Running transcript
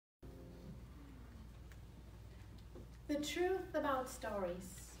The truth about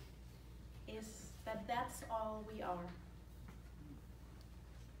stories is that that's all we are.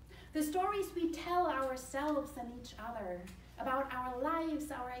 The stories we tell ourselves and each other about our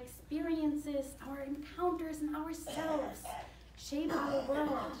lives, our experiences, our encounters, and ourselves shape our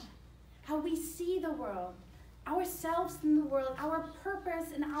world, how we see the world, ourselves in the world, our purpose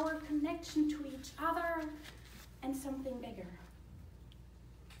and our connection to each other, and something bigger.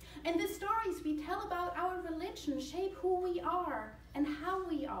 And the stories we tell about our religion shape who we are and how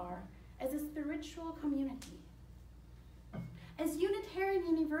we are as a spiritual community. As Unitarian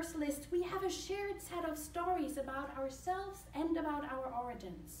Universalists, we have a shared set of stories about ourselves and about our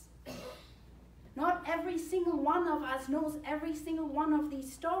origins. Not every single one of us knows every single one of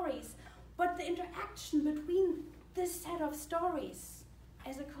these stories, but the interaction between this set of stories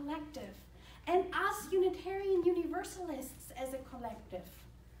as a collective and us Unitarian Universalists as a collective,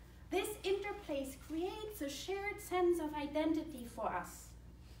 this interplace creates a shared sense of identity for us.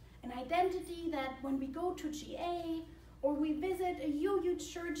 An identity that when we go to GA, or we visit a UU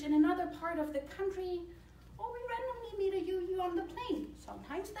church in another part of the country, or we randomly meet a UU on the plane.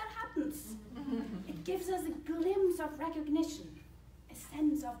 Sometimes that happens. It gives us a glimpse of recognition, a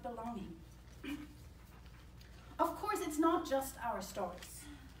sense of belonging. Of course, it's not just our stories.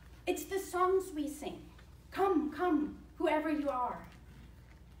 It's the songs we sing. Come, come, whoever you are.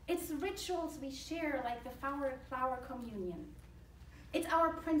 It's rituals we share like the flower communion. It's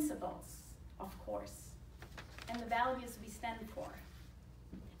our principles, of course, and the values we stand for.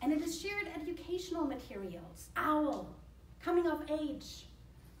 And it is shared educational materials, OWL, coming of age,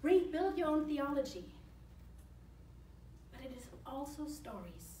 build your own theology. But it is also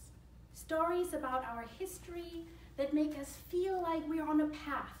stories. Stories about our history that make us feel like we're on a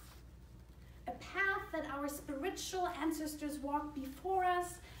path that our spiritual ancestors walked before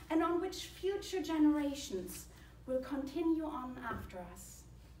us and on which future generations will continue on after us.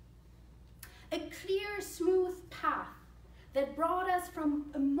 A clear, smooth path that brought us from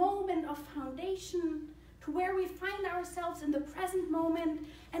a moment of foundation to where we find ourselves in the present moment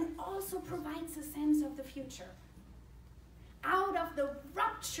and also provides a sense of the future. Out of the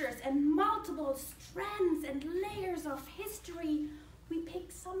ruptures and multiple strands and layers of history, we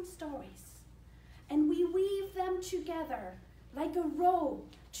pick some stories and we weave them together like a rope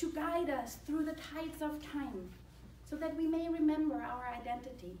to guide us through the tides of time so that we may remember our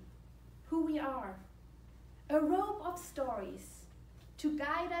identity, who we are. A rope of stories to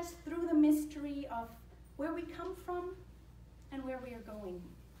guide us through the mystery of where we come from and where we are going.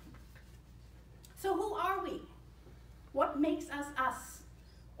 So who are we? What makes us us?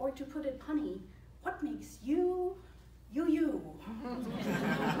 Or to put it punny, what makes you, you?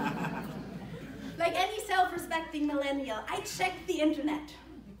 Like any self-respecting millennial, I checked the internet.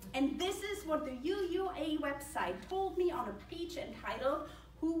 And this is what the UUA website told me on a page entitled,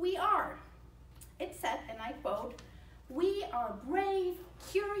 Who We Are. It said, and I quote, "We are brave,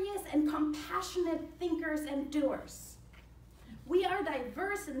 curious, and compassionate thinkers and doers. We are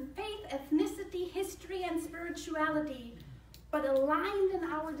diverse in faith, ethnicity, history, and spirituality, but aligned in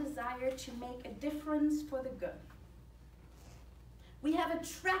our desire to make a difference for the good. We have a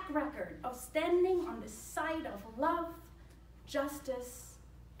track record of standing on the side of love, justice,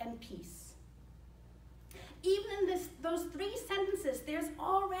 and peace." Even in those three sentences, there's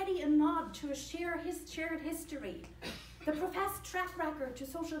already a nod to a shared history, the professed track record to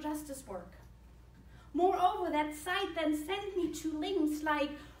social justice work. Moreover, that site then sent me to links like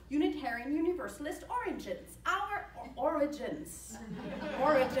Unitarian Universalist Origins, our origins,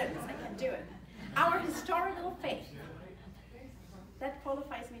 I can do it, our historical faith. That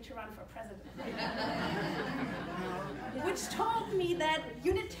qualifies me to run for president. Which told me that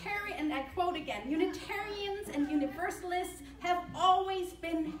and I quote again, Unitarians and Universalists have always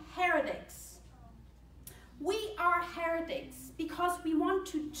been heretics. We are heretics because we want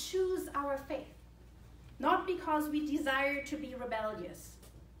to choose our faith, not because we desire to be rebellious.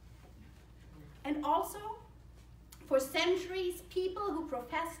 And also, for centuries, people who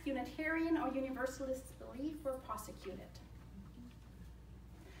professed Unitarian or Universalist belief were prosecuted.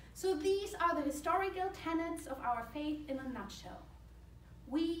 So these are the historical tenets of our faith in a nutshell.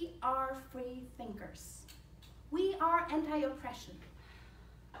 We are free thinkers. We are anti-oppression.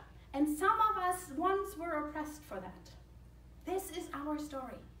 And some of us once were oppressed for that. This is our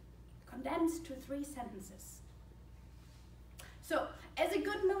story, condensed to 3 sentences. So, as a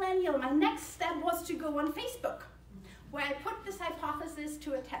good millennial, my next step was to go on Facebook, where I put this hypothesis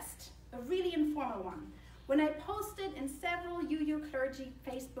to a test, a really informal one. When I posted in several UU clergy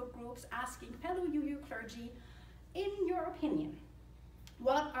Facebook groups asking fellow UU clergy, in your opinion,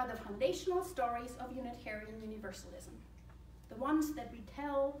 What are the foundational stories of Unitarian Universalism? The ones that we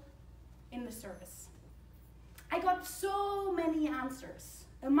tell in the service. I got so many answers.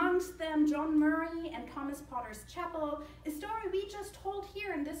 Amongst them, John Murray and Thomas Potter's Chapel, a story we just told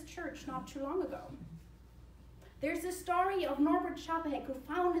here in this church not too long ago. There's a story of Norbert Schapek, who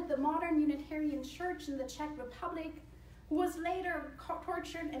founded the modern Unitarian Church in the Czech Republic, who was later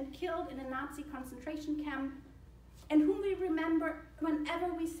tortured and killed in a Nazi concentration camp, and whom we remember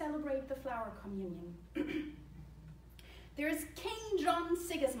whenever we celebrate the Flower Communion. There is King John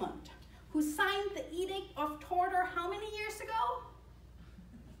Sigismund, who signed the Edict of Tortor how many years ago?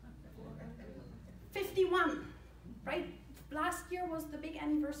 51, right? Last year was the big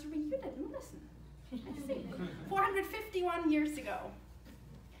anniversary. You didn't listen. I see. 451 years ago.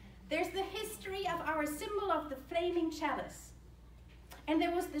 There's the history of our symbol of the flaming chalice. And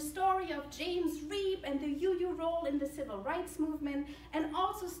there was the story of James Reeb and the UU role in the civil rights movement, and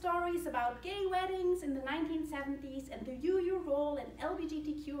also stories about gay weddings in the 1970s and the UU role in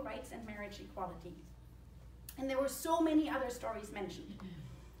LGBTQ rights and marriage equality. And there were so many other stories mentioned.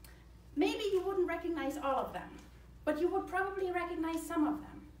 Maybe you wouldn't recognize all of them, but you would probably recognize some of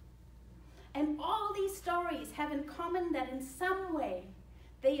them. And all these stories have in common that in some way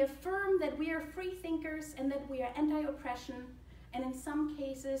they affirm that we are free thinkers and that we are anti-oppression. And in some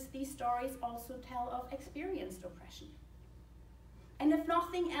cases, these stories also tell of experienced oppression. And if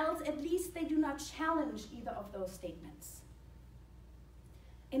nothing else, at least they do not challenge either of those statements.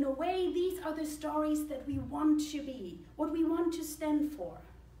 In a way, these are the stories that we want to be, what we want to stand for.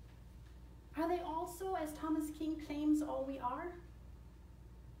 Are they also, as Thomas King claims, all we are?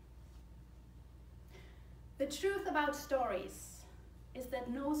 The truth about stories is that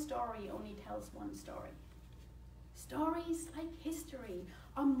no story only tells one story. Stories, like history,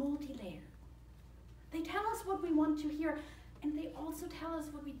 are multi-layered. They tell us what we want to hear, and they also tell us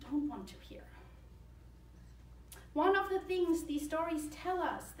what we don't want to hear. One of the things these stories tell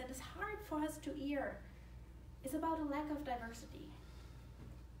us that is hard for us to hear is about a lack of diversity.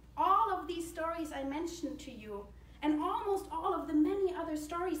 All of these stories I mentioned to you, and almost all of the many other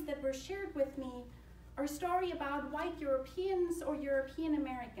stories that were shared with me, are stories about white Europeans or European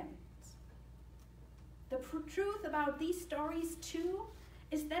Americans. The truth about these stories, too,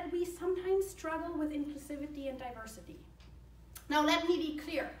 is that we sometimes struggle with inclusivity and diversity. Now, let me be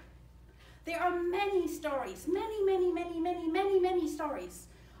clear. There are many stories, many stories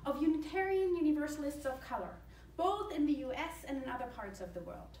of Unitarian Universalists of color, both in the US and in other parts of the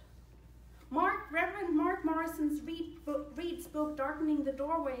world. Reverend Mark Morrison's Reed's book, Darkening the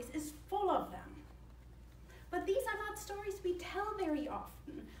Doorways, is full of them. But these are not stories we tell very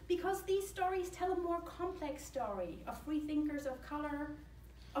often, because these stories tell a more complex story of free thinkers of color,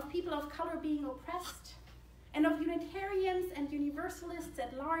 of people of color being oppressed, and of Unitarians and Universalists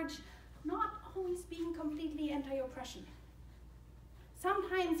at large not always being completely anti-oppression.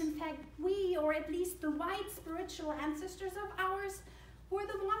 Sometimes, in fact, we, or at least the white spiritual ancestors of ours, were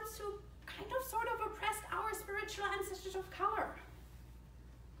the ones who kind of sort of oppressed our spiritual ancestors of color.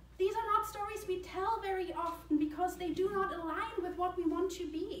 These are not stories we tell very often because they do not align with what we want to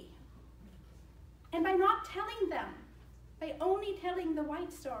be. And by not telling them, by only telling the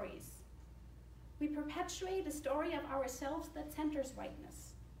white stories, we perpetuate a story of ourselves that centers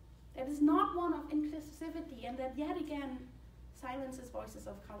whiteness, that is not one of inclusivity, and that yet again silences voices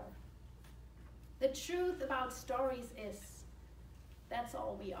of color. The truth about stories is, that's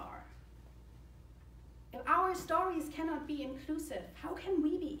all we are. If our stories cannot be inclusive, how can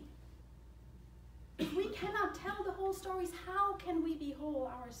we be? If we cannot tell the whole stories, how can we be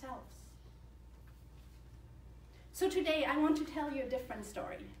whole ourselves? So today I want to tell you a different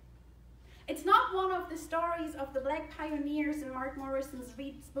story. It's not one of the stories of the Black pioneers in Mark Morrison's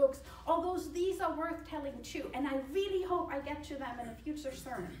Reed's books, although these are worth telling too, and I really hope I get to them in a future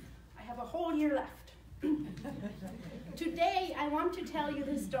sermon. I have a whole year left. Today, I want to tell you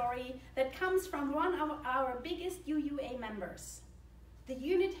the story that comes from one of our biggest UUA members, the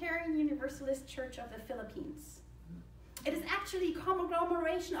Unitarian Universalist Church of the Philippines. It is actually a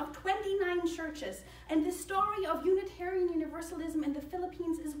conglomeration of 29 churches, and the story of Unitarian Universalism in the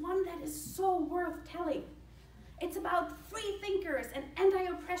Philippines is one that is so worth telling. It's about free thinkers and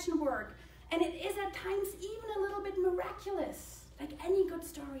anti-oppression work, and it is at times even a little bit miraculous, like any good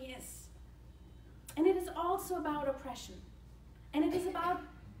story is. And it is also about oppression. And it is about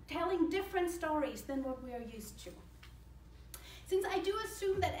telling different stories than what we are used to. Since I do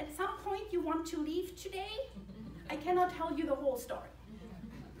assume that at some point you want to leave today, I cannot tell you the whole story.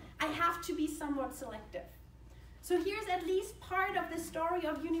 I have to be somewhat selective. So here's at least part of the story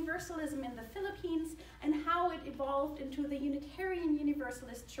of universalism in the Philippines, and how it evolved into the Unitarian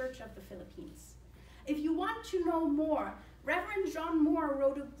Universalist Church of the Philippines. If you want to know more, Reverend John Moore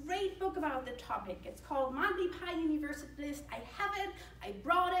wrote a great book about the topic. It's called Monty Pi Universalist. I have it, I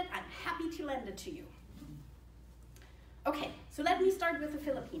brought it, I'm happy to lend it to you. Okay, so let me start with the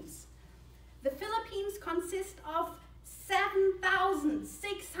Philippines. The Philippines consist of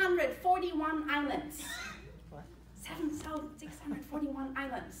 7,641 islands. What? 7,641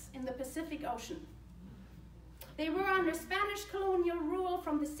 islands in the Pacific Ocean. They were under Spanish colonial rule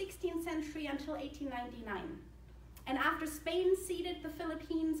from the 16th century until 1899. And after Spain ceded the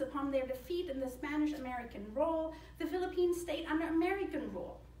Philippines upon their defeat in the Spanish-American War, the Philippines stayed under American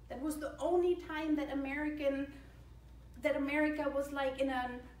rule. That was the only time that America was like in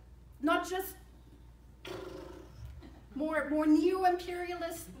a, not just more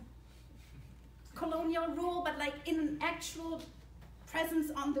neo-imperialist colonial rule, but like in an actual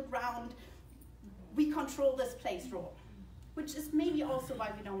presence on the ground, we control this place rule, which is maybe also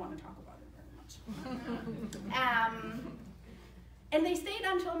why we don't want to talk about it very much. And they stayed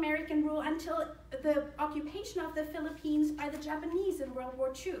until American rule, until the occupation of the Philippines by the Japanese in World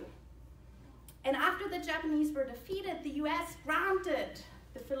War II. And after the Japanese were defeated, the US granted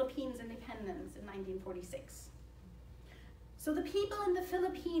the Philippines independence in 1946. So the people in the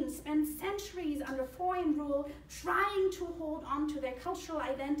Philippines spent centuries under foreign rule trying to hold on to their cultural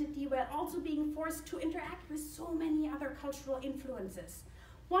identity while also being forced to interact with so many other cultural influences.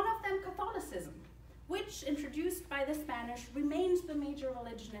 One of them, Catholicism, which, introduced by the Spanish, remains the major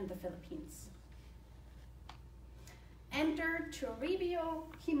religion in the Philippines. Enter Toribio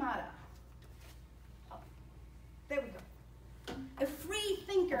Quimada. Oh, there we go. A free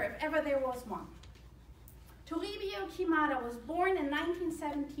thinker, if ever there was one. Toribio Quimada was born in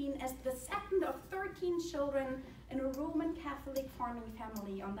 1917 as the second of 13 children in a Roman Catholic farming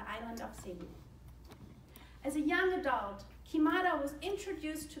family on the island of Cebu. As a young adult, Quimada was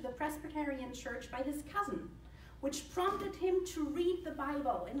introduced to the Presbyterian Church by his cousin, which prompted him to read the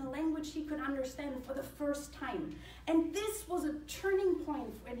Bible in a language he could understand for the first time. And this was a turning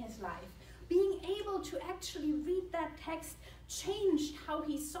point in his life. Being able to actually read that text changed how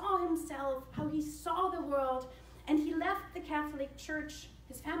he saw himself, how he saw the world, and he left the Catholic Church.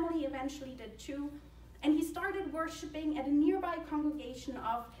 His family eventually did too, and he started worshiping at a nearby congregation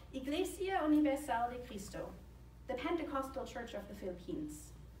of Iglesia Universal de Cristo, the Pentecostal Church of the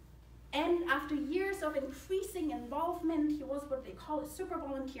Philippines. And after years of increasing involvement, he was what they call a super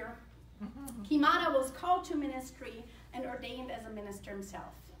volunteer. Quimada was called to ministry and ordained as a minister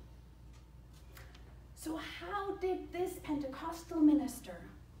himself. So how did this Pentecostal minister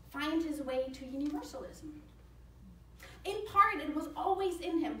find his way to universalism? In part, it was always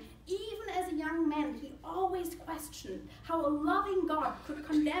in him. Even as a young man, he always questioned how a loving God could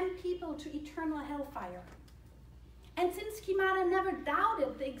condemn people to eternal hellfire. And since Quimada never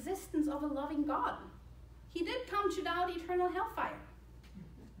doubted the existence of a loving God, he did come to doubt eternal hellfire.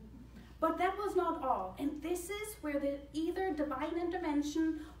 But that was not all, and this is where the either divine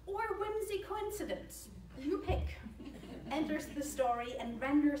intervention or whimsy coincidence, you pick, enters the story and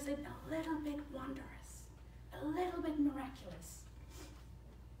renders it a little bit wondrous, a little bit miraculous.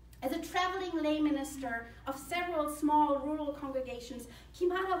 As a traveling lay minister of several small rural congregations,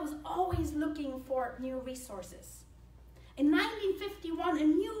 Quimada was always looking for new resources. In 1951, a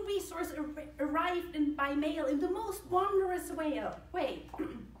new resource arrived by mail in the most wondrous way.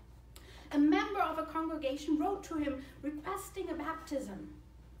 A member of a congregation wrote to him requesting a baptism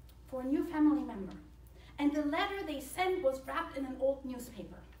for a new family member. And the letter they sent was wrapped in an old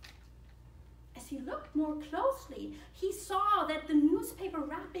newspaper. As he looked more closely, he saw that the newspaper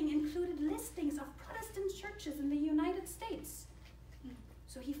wrapping included listings of Protestant churches in the United States.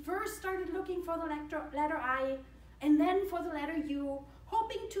 So he first started looking for the letter I, and then for the letter U,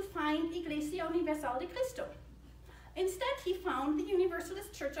 hoping to find Iglesia Universal de Cristo. Instead, he found the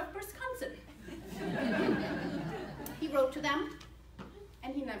Universalist Church of Wisconsin. He wrote to them,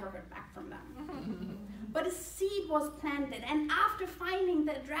 and he never heard back from them. But a seed was planted, and after finding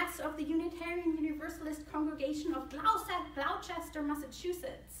the address of the Unitarian Universalist congregation of Gloucester,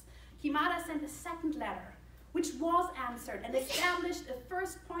 Massachusetts, Quimada sent a second letter, which was answered and established a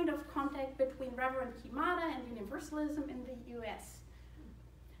first point of contact between Reverend Quimada and Universalism in the US.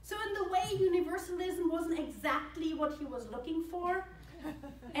 So in the way, Universalism wasn't exactly what he was looking for,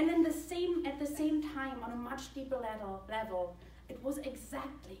 and at the same time, on a much deeper level, it was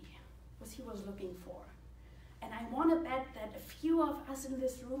exactly what he was looking for. And I want to bet that a few of us in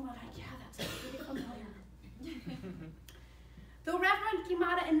this room are like, yeah, that's pretty familiar. Though Reverend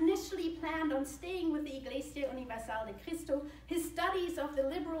Quimada initially planned on staying with the Iglesia Universal de Cristo, his studies of the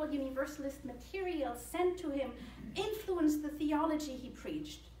liberal universalist material sent to him influenced the theology he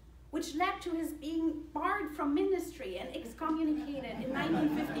preached, which led to his being barred from ministry and excommunicated in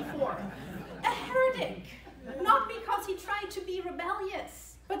 1954. A heretic, not because he tried to be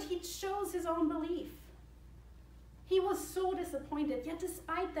rebellious, but he chose his own belief. He was so disappointed, yet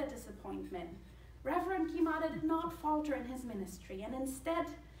despite that disappointment, Reverend Quimada did not falter in his ministry, and instead,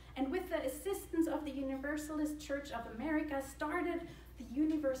 and with the assistance of the Universalist Church of America, started the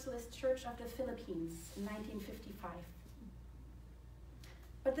Universalist Church of the Philippines in 1955.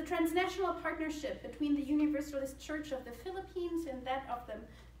 But the transnational partnership between the Universalist Church of the Philippines and that of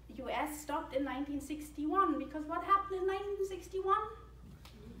the US stopped in 1961, because what happened in 1961?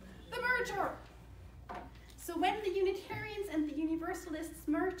 The merger. So when the Unitarians and the Universalists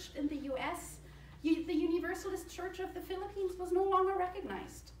merged in the US, the Universalist Church of the Philippines was no longer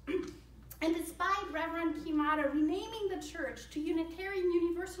recognized. And despite Reverend Quimada renaming the church to Unitarian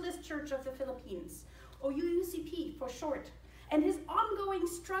Universalist Church of the Philippines, or UUCP for short, and his ongoing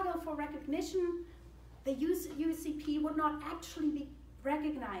struggle for recognition, the UUCP would not actually be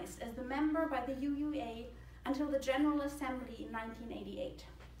recognized as the member by the UUA until the General Assembly in 1988.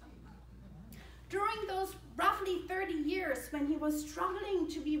 During those roughly 30 years when he was struggling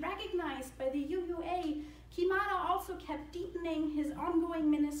to be recognized by the UUA, Quimada also kept deepening his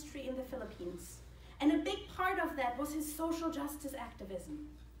ongoing ministry in the Philippines. And a big part of that was his social justice activism.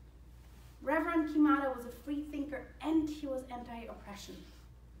 Reverend Quimada was a free thinker and he was anti-oppression.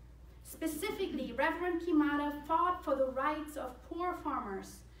 Specifically, Reverend Quimada fought for the rights of poor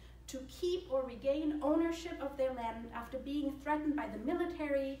farmers to keep or regain ownership of their land after being threatened by the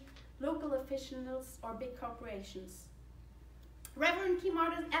military, local officials, or big corporations. Reverend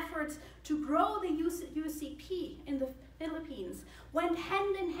Quimada's efforts to grow the UCP in the Philippines went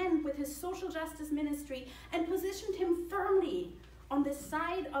hand in hand with his social justice ministry and positioned him firmly on the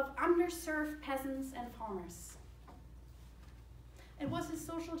side of underserved peasants and farmers. It was his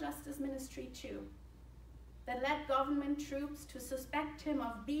social justice ministry, too, that led government troops to suspect him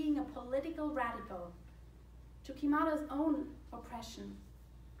of being a political radical, to Quimada's own oppression,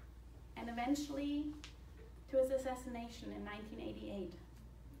 and eventually to his assassination in 1988.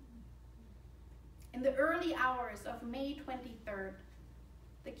 In the early hours of May 23rd,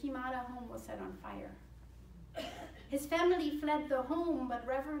 the Quimada home was set on fire. His family fled the home, but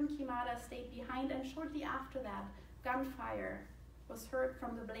Reverend Quimada stayed behind, and shortly after that, gunfire was heard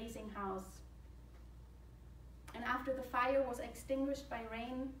from the blazing house. And after the fire was extinguished by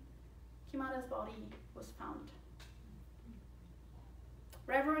rain, Quimada's body was found.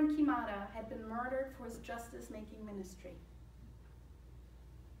 Reverend Quimada had been murdered for his justice-making ministry.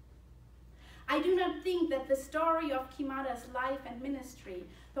 I do not think that the story of Quimada's life and ministry,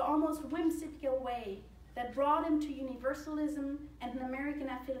 the almost whimsical way that brought him to universalism and an American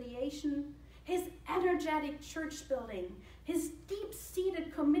affiliation, his energetic church building, his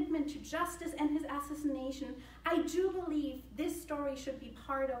deep-seated commitment to justice, and his assassination, I do believe this story should be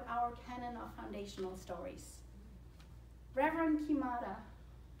part of our canon of foundational stories. Reverend Quimada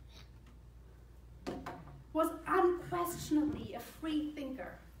was unquestionably a free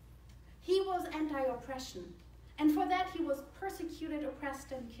thinker. He was anti-oppression, and for that he was persecuted,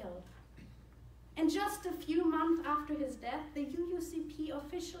 oppressed, and killed. And just a few months after his death, the UUCP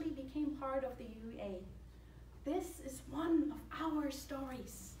officially became part of the UUA. This is one of our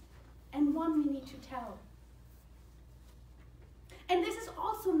stories, and one we need to tell. And this is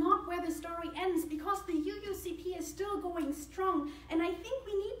also not where the story ends, because the UUCP is still going strong, and I think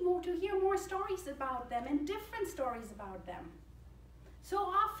we need to hear more stories about them, and different stories about them. So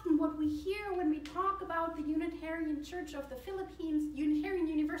often what we hear when we talk about the Unitarian Church of the Philippines, Unitarian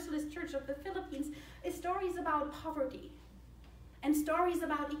Universalist Church of the Philippines, is stories about poverty and stories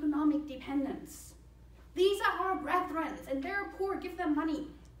about economic dependence. These are our brethren, and they're poor, give them money.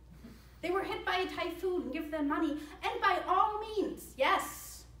 They were hit by a typhoon, give them money. And by all means,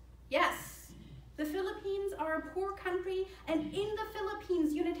 yes, the Philippines are a poor country, and in the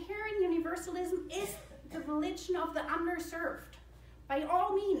Philippines, Unitarian Universalism is the religion of the underserved. By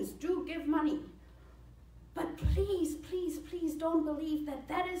all means, do give money. But please, please, please don't believe that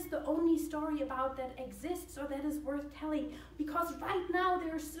that is the only story about that exists or that is worth telling. Because right now,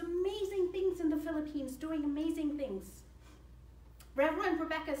 there's amazing things in the Philippines doing amazing things. Reverend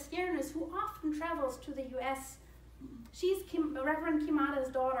Rebecca Stiernes, who often travels to the US, she's Reverend Quimada's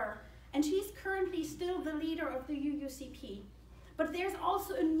daughter, and she's currently still the leader of the UUCP. But there's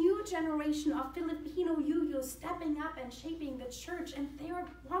also a new generation of Filipino yuyos stepping up and shaping the church, and they are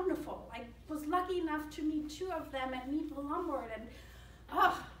wonderful. I was lucky enough to meet 2 of them at Meet the Lombard, and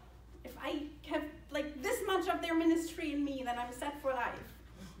if I have like this much of their ministry in me, then I'm set for life.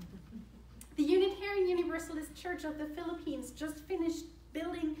 The Unitarian Universalist Church of the Philippines just finished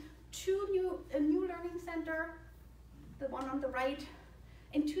building a new learning center, the one on the right,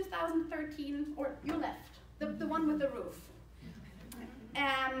 in 2013, or you left, the one with the roof.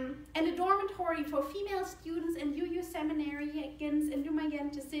 And a dormitory for female students and UU seminarians in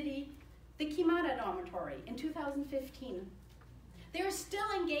Dumaguete City, the Quimada dormitory, in 2015. They are still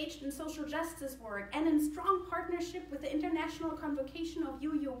engaged in social justice work, and in strong partnership with the International Convocation of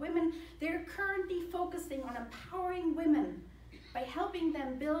UU Women, they are currently focusing on empowering women by helping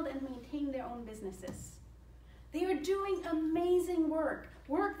them build and maintain their own businesses. They are doing amazing work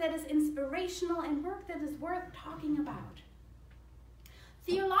that is inspirational and work that is worth talking about.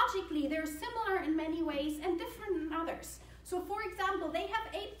 Theologically, they're similar in many ways and different in others. So for example, they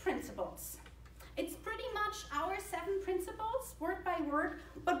have 8 principles. It's pretty much our 7 principles, word by word,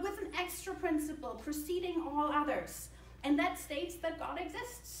 but with an extra principle preceding all others. And that states that God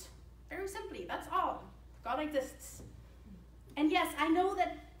exists. Very simply, that's all. God exists. And yes, I know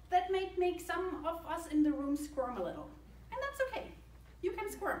that may make some of us in the room squirm a little. And that's okay. You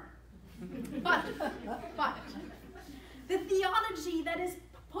can squirm. But the theology that is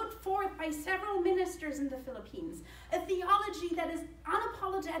put forth by several ministers in the Philippines, a theology that is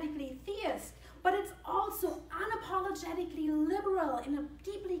unapologetically theist, but it's also unapologetically liberal in a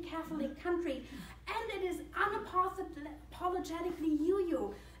deeply Catholic country, and it is unapologetically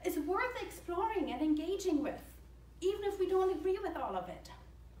UU, is worth exploring and engaging with, even if we don't agree with all of it.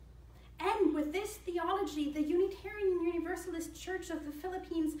 And with this theology, the Unitarian Universalist Church of the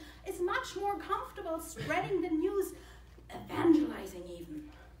Philippines is much more comfortable spreading the news, evangelizing even,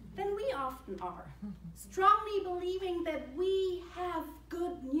 than we often are, strongly believing that we have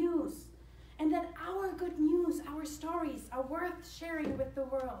good news, and that our good news, our stories, are worth sharing with the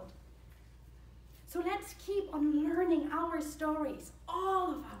world. So let's keep on learning our stories,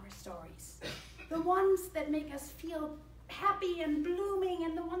 all of our stories, the ones that make us feel happy and blooming,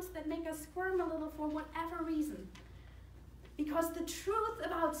 and the ones that make us squirm a little for whatever reason. Because the truth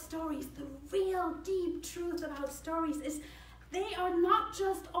about stories, the real deep truth about stories, is they are not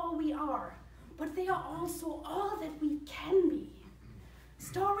just all we are, but they are also all that we can be.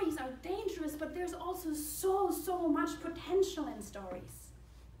 Stories are dangerous, but there's also so much potential in stories.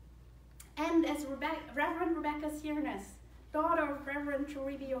 And as Reverend Rebecca Ciernes, daughter of Reverend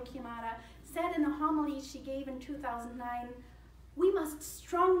Toribio Quimada, said in a homily she gave in 2009, we must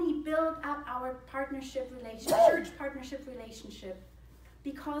strongly build up our church partnership relationship,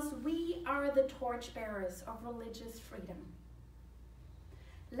 because we are the torchbearers of religious freedom.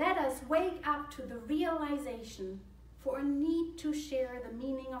 Let us wake up to the realization for a need to share the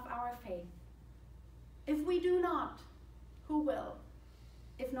meaning of our faith. If we do not, who will?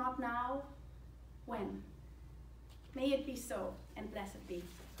 If not now, when? May it be so, and blessed be.